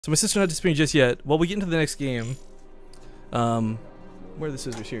So my sister not disappearing just yet. While we get into the next game, where are the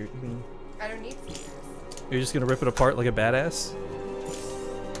scissors here? I don't need scissors. You're just gonna rip it apart like a badass?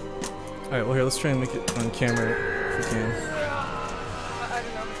 Alright, well here, let's try and make it on camera if we can. I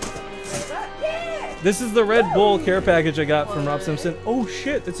don't know. Yeah! This is the Red Bull care package I got from Rob Simpson. Oh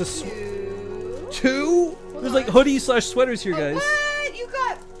shit, it's a two? There's like hoodies slash sweaters here, guys. What? You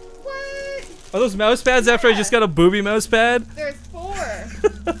got what? Are those mouse pads after I just got a booby mouse pad? There's 4.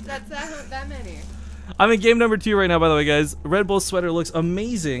 That's not that many. I'm in game number 2 right now, by the way, guys. Red Bull sweater looks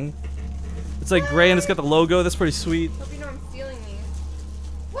amazing. It's like gray and it's got the logo. That's pretty sweet. Hope you know I'm stealing these.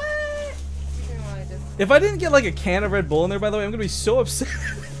 What? You can want to just... If I didn't get like a can of Red Bull in there, by the way, I'm gonna be so upset.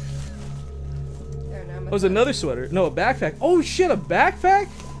 There, now Oh, there's another sweater. No, a backpack. Oh shit, a backpack?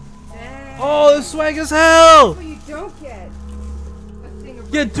 Dang. Oh, this swag as hell! What you don't get? A thing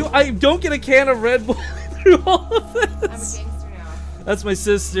of Yeah, I don't get a can of Red Bull through all of I'm a this. gangster now. That's my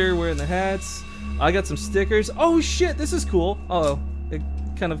sister wearing the hats. I got some stickers. Oh shit, this is cool. Oh, it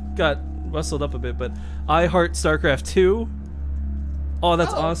kind of got rustled up a bit, but I heart StarCraft 2. Oh,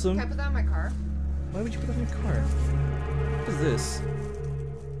 that's awesome. Can I put that in my car? Why would you put that in your car? What is this?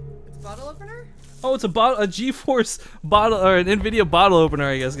 Bottle opener? Oh, it's a GeForce bottle, or an Nvidia bottle opener,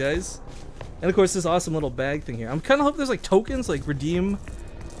 I guess, guys. And of course, this awesome little bag thing here. I'm kind of hoping there's like tokens, like redeem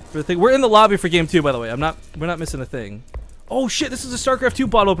for the thing. We're in the lobby for game 2, by the way. We're not missing a thing. Oh shit, this is a StarCraft 2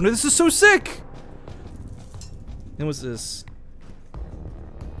 bottle opener. This is so sick. And what's this?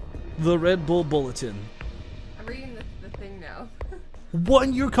 The Red Bull Bulletin. I'm reading the thing now.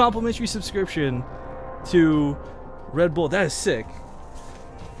 1 year complimentary subscription to Red Bull. That is sick.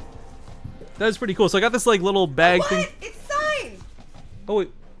 That is pretty cool. So I got this like little bag thing. It's signed! Oh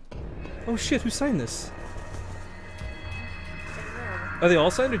wait. Oh shit, who signed this? I don't know. Are they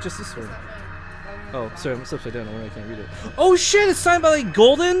all signed or just this one? Is that mine? Oh, sorry, I'm upside down. I can't read it. Oh shit, it's signed by like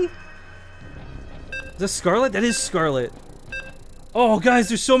Golden? Is that Scarlet? That is Scarlet. Oh guys,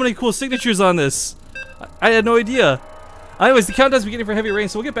 there's so many cool signatures on this. I had no idea. Anyways, the countdown's beginning for Heavy Rain,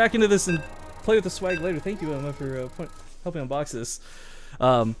 so we'll get back into this and play with the swag later. Thank you, Emma, for helping unbox this.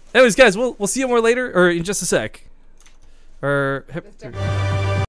 Anyways, guys, we'll see you more later, or in just a sec. Or...